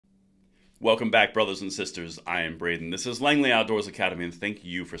Welcome back, brothers and sisters. I am Braden. This is Langley Outdoors Academy, and thank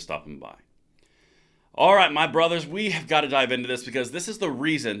you for stopping by. All right, my brothers, we have got to dive into this because this is the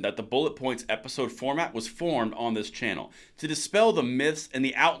reason that the Bullet Points episode format was formed on this channel, to dispel the myths and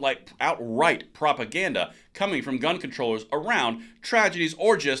the outright propaganda coming from gun controllers around tragedies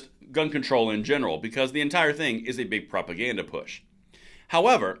or just gun control in general, because the entire thing is a big propaganda push.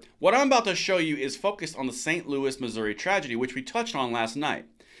 However, what I'm about to show you is focused on the St. Louis, Missouri tragedy, which we touched on last night.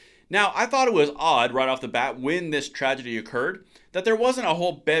 Now, I thought it was odd right off the bat when this tragedy occurred that there wasn't a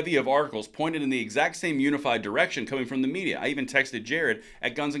whole bevy of articles pointed in the exact same unified direction coming from the media. I even texted Jared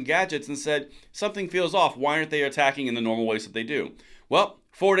at Guns and Gadgets and said, something feels off, why aren't they attacking in the normal ways that they do? Well,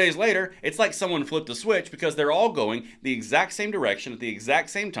 4 days later, it's like someone flipped a switch because they're all going the exact same direction at the exact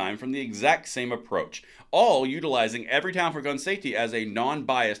same time from the exact same approach, all utilizing Everytown for Gun Safety as a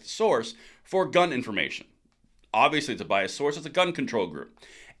non-biased source for gun information. Obviously, it's a biased source, it's a gun control group.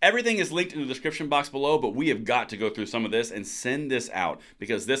 Everything is linked in the description box below, but we have got to go through some of this and send this out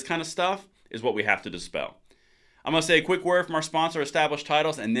because this kind of stuff is what we have to dispel. I'm going to say a quick word from our sponsor, Established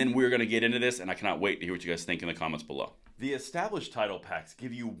Titles, and then we're going to get into this, and I cannot wait to hear what you guys think in the comments below. The Established Title Packs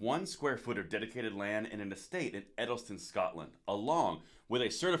give you 1 square foot of dedicated land in an estate in Edelston, Scotland, along with a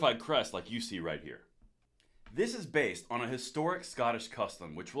certified crest like you see right here. This is based on a historic Scottish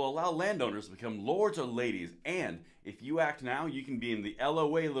custom which will allow landowners to become lords or ladies, and if you act now, you can be in the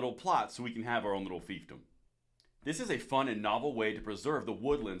LOA little plot so we can have our own little fiefdom. This is a fun and novel way to preserve the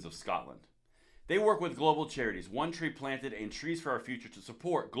woodlands of Scotland. They work with global charities, One Tree Planted and Trees for Our Future, to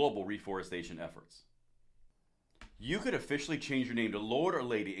support global reforestation efforts. You could officially change your name to Lord or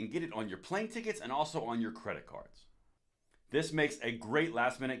Lady and get it on your plane tickets and also on your credit cards. This makes a great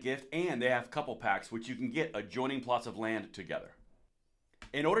last-minute gift, and they have couple packs which you can get adjoining plots of land together.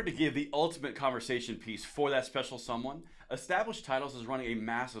 In order to give the ultimate conversation piece for that special someone, Established Titles is running a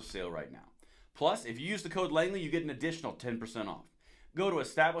massive sale right now. Plus, if you use the code Langley, you get an additional 10% off. Go to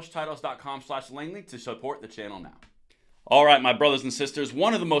establishedtitles.com/Langley to support the channel now. All right, my brothers and sisters,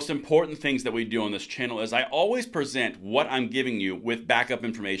 one of the most important things that we do on this channel is I always present what I'm giving you with backup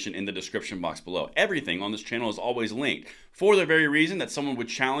information in the description box below. Everything on this channel is always linked for the very reason that someone would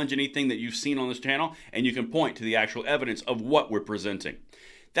challenge anything that you've seen on this channel and you can point to the actual evidence of what we're presenting.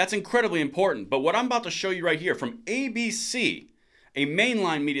 That's incredibly important, but what I'm about to show you right here from ABC, a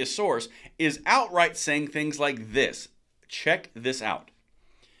mainline media source, is outright saying things like this. Check this out.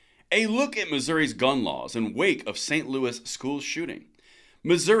 A look at Missouri's gun laws in wake of St. Louis school shooting.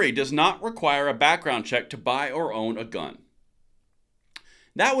 Missouri does not require a background check to buy or own a gun.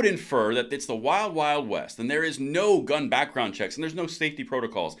 That would infer that it's the wild, wild west, and there is no gun background checks, and there's no safety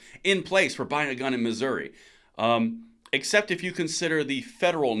protocols in place for buying a gun in Missouri. Except if you consider the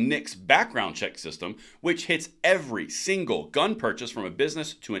federal NICS background check system, which hits every single gun purchase from a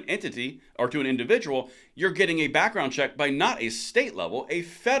business to an entity or to an individual, you're getting a background check by not a state level, a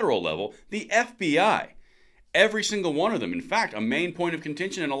federal level, the FBI. Every single one of them. In fact, a main point of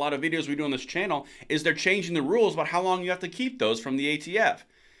contention in a lot of videos we do on this channel is they're changing the rules about how long you have to keep those from the ATF.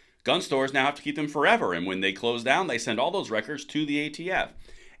 Gun stores now have to keep them forever, and when they close down, they send all those records to the ATF.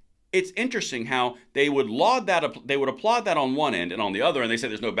 It's interesting how they would applaud that on one end, and on the other end, they say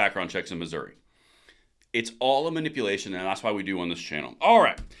there's no background checks in Missouri. It's all a manipulation, and that's why we do on this channel. All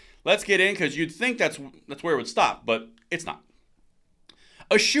right, let's get in, because you'd think that's where it would stop, but it's not.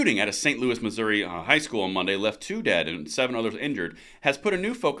 A shooting at a St. Louis, Missouri high school on Monday left 2 dead and 7 others injured has put a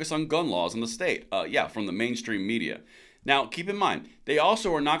new focus on gun laws in the state. From the mainstream media. Now, keep in mind, they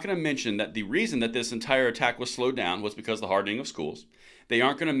also are not going to mention that the reason that this entire attack was slowed down was because of the hardening of schools. They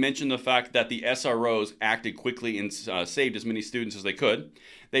aren't going to mention the fact that the SROs acted quickly and saved as many students as they could.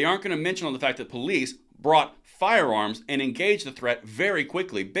 They aren't going to mention on the fact that police brought firearms and engaged the threat very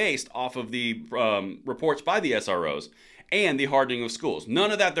quickly based off of the reports by the SROs and the hardening of schools.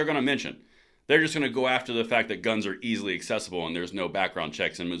 None of that they're going to mention. They're just going to go after the fact that guns are easily accessible and there's no background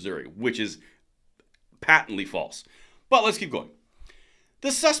checks in Missouri, which is patently false. But let's keep going.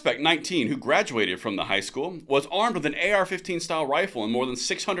 The suspect, 19, who graduated from the high school, was armed with an AR-15 style rifle and more than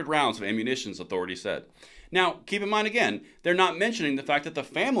 600 rounds of ammunition, authorities said. Now, keep in mind again, they're not mentioning the fact that the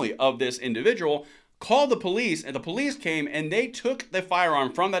family of this individual called the police, and the police came and they took the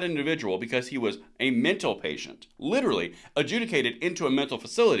firearm from that individual because he was a mental patient, literally adjudicated into a mental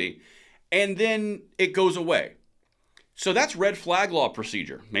facility, and then it goes away. So that's red flag law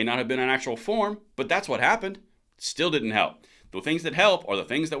procedure. May not have been an actual form, but that's what happened. Still didn't help. The things that help are the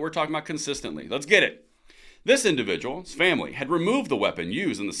things that we're talking about consistently. Let's get it. This individual's family had removed the weapon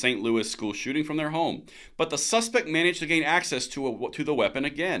used in the St. Louis school shooting from their home, but the suspect managed to gain access to the weapon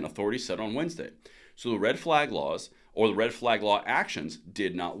again, authorities said on Wednesday. So the red flag laws, or the red flag law actions,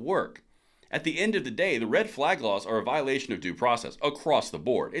 did not work. At the end of the day, the red flag laws are a violation of due process across the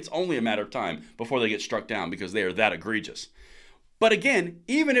board. It's only a matter of time before they get struck down because they are that egregious. But again,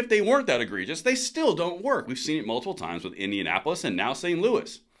 even if they weren't that egregious, they still don't work. We've seen it multiple times with Indianapolis and now St.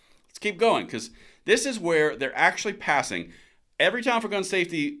 Louis. Let's keep going, because this is where they're actually passing Everytown for gun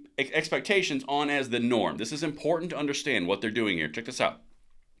safety expectations on as the norm. This is important to understand what they're doing here. Check this out.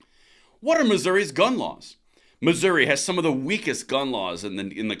 What are Missouri's gun laws? Missouri has some of the weakest gun laws in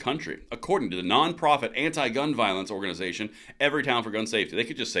the country, according to the nonprofit anti-gun violence organization, Everytown for Gun Safety. They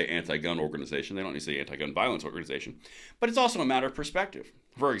could just say anti-gun organization. They don't need to say anti-gun violence organization. But it's also a matter of perspective.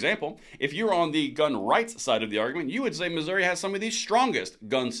 For example, if you're on the gun rights side of the argument, you would say Missouri has some of the strongest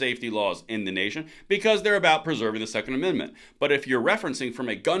gun safety laws in the nation because they're about preserving the Second Amendment. But if you're referencing from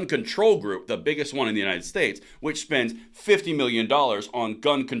a gun control group, the biggest one in the United States, which spends $50 million on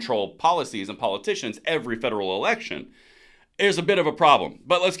gun control policies and politicians every federal election, there's a bit of a problem.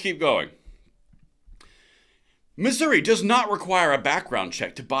 But let's keep going. Missouri does not require a background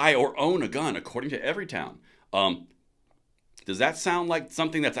check to buy or own a gun, according to Everytown. Does that sound like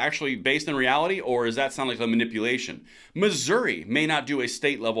something that's actually based in reality, or does that sound like a manipulation? Missouri may not do a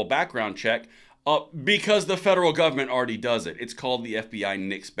state-level background check because the federal government already does it. It's called the FBI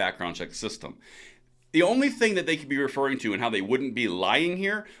NICS background check system. The only thing that they could be referring to and how they wouldn't be lying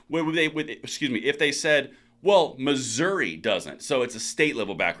here, if they said, well, Missouri doesn't, so it's a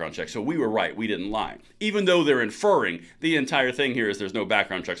state-level background check, so we were right, we didn't lie. Even though they're inferring, the entire thing here is there's no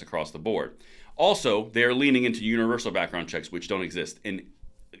background checks across the board. Also, they're leaning into universal background checks, which don't exist in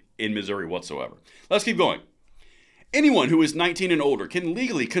Missouri whatsoever. Let's keep going. Anyone who is 19 and older can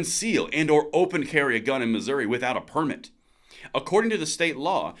legally conceal and or open carry a gun in Missouri without a permit. According to the state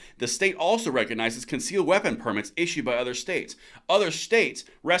law, the state also recognizes concealed weapon permits issued by other states. Other states,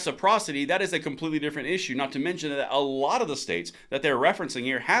 reciprocity, that is a completely different issue, not to mention that a lot of the states that they're referencing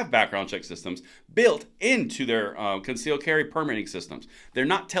here have background check systems built into their concealed carry permitting systems. They're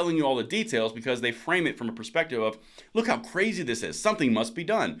not telling you all the details because they frame it from a perspective of, look how crazy this is, something must be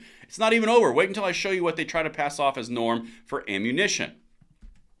done. It's not even over. Wait until I show you what they try to pass off as norm for ammunition.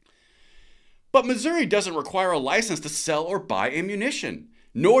 But Missouri doesn't require a license to sell or buy ammunition,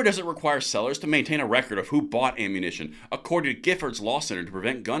 nor does it require sellers to maintain a record of who bought ammunition, according to Giffords Law Center to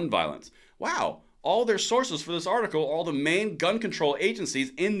Prevent Gun Violence. Wow, all their sources for this article, all the main gun control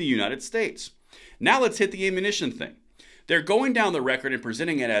agencies in the United States. Now let's hit the ammunition thing. They're going down the record and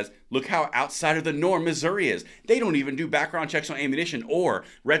presenting it as, look how outside of the norm Missouri is. They don't even do background checks on ammunition or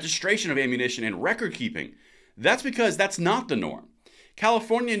registration of ammunition and record keeping. That's because that's not the norm.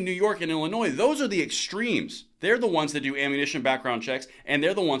 California, New York, and Illinois, those are the extremes. They're the ones that do ammunition background checks, and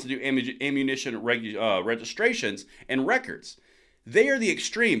they're the ones that do ammunition registrations and records. They are the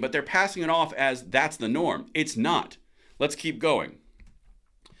extreme, but they're passing it off as that's the norm. It's not. Let's keep going.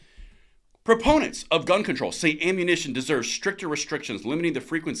 Proponents of gun control say ammunition deserves stricter restrictions limiting the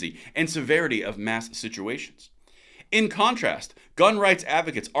frequency and severity of mass situations. In contrast, gun rights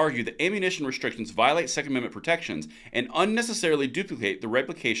advocates argue that ammunition restrictions violate Second Amendment protections and unnecessarily duplicate the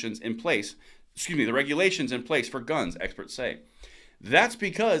regulations in place for guns, experts say. That's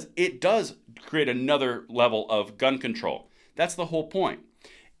because it does create another level of gun control. That's the whole point.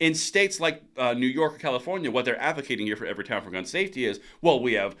 In states like New York or California, what they're advocating here for Everytown for gun safety is, well,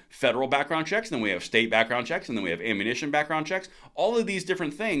 we have federal background checks, and then we have state background checks, and then we have ammunition background checks, all of these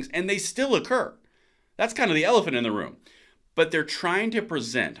different things, and they still occur. That's kind of the elephant in the room. But they're trying to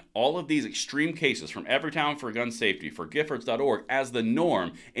present all of these extreme cases from Everytown for Gun Safety, for Giffords.org, as the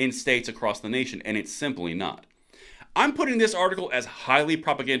norm in states across the nation, and it's simply not. I'm putting this article as highly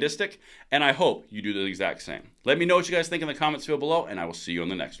propagandistic, and I hope you do the exact same. Let me know what you guys think in the comments field below, and I will see you on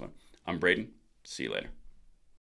the next one. I'm Braden. See you later.